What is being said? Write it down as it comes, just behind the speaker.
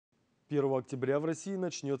1 октября в России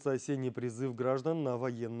начнется осенний призыв граждан на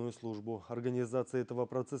военную службу. Организации этого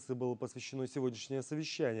процесса было посвящено сегодняшнее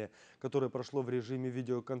совещание, которое прошло в режиме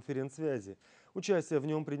видеоконференц-связи. Участие в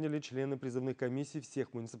нем приняли члены призывных комиссий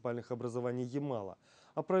всех муниципальных образований Ямала.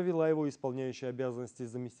 А провела его исполняющая обязанности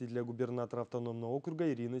заместителя губернатора автономного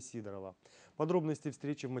округа Ирина Сидорова. Подробности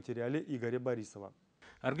встречи в материале Игоря Борисова.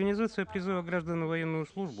 Организация призыва граждан на военную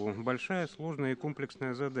службу – большая, сложная и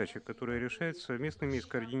комплексная задача, которая решается совместными и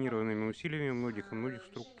скоординированными усилиями многих и многих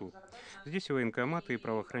структур. Здесь и военкоматы, и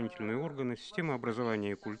правоохранительные органы, система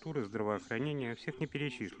образования и культуры, здравоохранения – всех не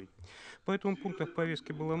перечислить. Поэтому пунктов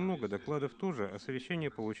повестки было много, докладов тоже, а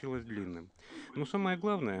совещание получилось длинным. Но самое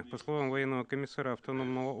главное, по словам военного комиссара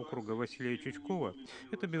автономного округа Василия Чичкова,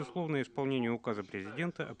 это безусловное исполнение указа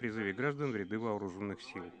президента о призыве граждан в ряды вооруженных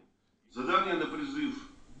сил. Задание на призыв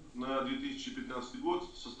на 2015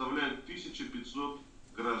 год составляет 1500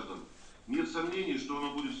 граждан. Нет сомнений, что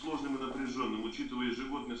оно будет сложным и напряженным, учитывая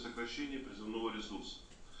ежегодное сокращение призывного ресурса.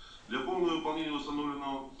 Для полного выполнения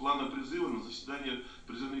установленного плана призыва на заседание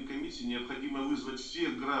призывной комиссии необходимо вызвать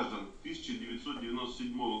всех граждан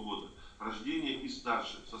 1997 года рождения и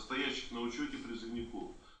старше, состоящих на учете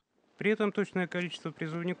призывников. При этом точное количество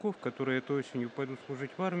призывников, которые этой осенью пойдут служить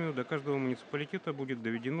в армию, до каждого муниципалитета будет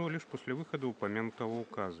доведено лишь после выхода упомянутого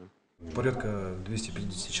указа. Порядка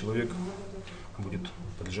 250 человек будет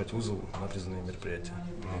подлежать вызову на призывные мероприятия.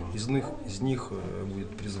 Из них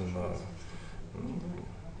будет призвано,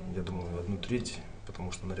 я думаю, 1/3,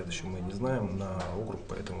 потому что наряд еще мы не знаем на округ,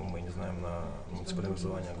 поэтому мы не знаем на муниципальное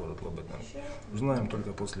образование города Лобытного. Узнаем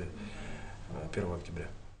только после 1 октября.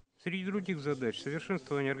 Среди других задач –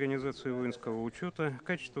 совершенствование организации воинского учета,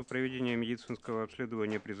 качество проведения медицинского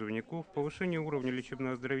обследования призывников, повышение уровня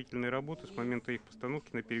лечебно-оздоровительной работы с момента их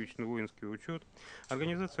постановки на первичный воинский учет,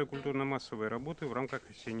 организация культурно-массовой работы в рамках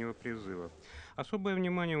осеннего призыва. Особое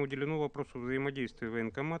внимание уделено вопросу взаимодействия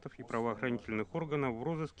военкоматов и правоохранительных органов в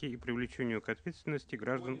розыске и привлечению к ответственности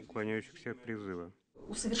граждан, уклоняющихся от призыва.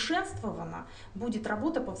 Усовершенствована будет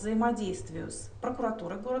работа по взаимодействию с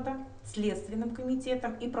прокуратурой города, Следственным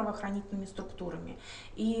комитетом и правоохранительными структурами.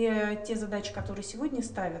 И те задачи, которые сегодня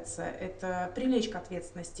ставятся, это привлечь к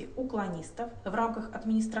ответственности уклонистов в рамках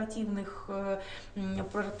административных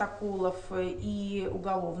протоколов и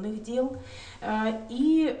уголовных дел,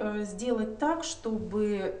 и сделать так,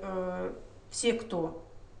 чтобы все, кто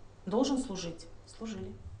должен служить,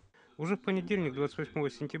 служили. Уже в понедельник, 28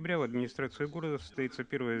 сентября, в администрации города состоится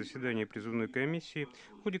первое заседание призывной комиссии,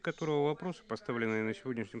 в ходе которого вопросы, поставленные на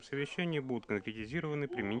сегодняшнем совещании, будут конкретизированы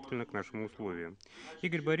применительно к нашим условиям.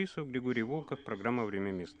 Игорь Борисов, Григорий Волков, программа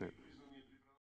 «Время местное».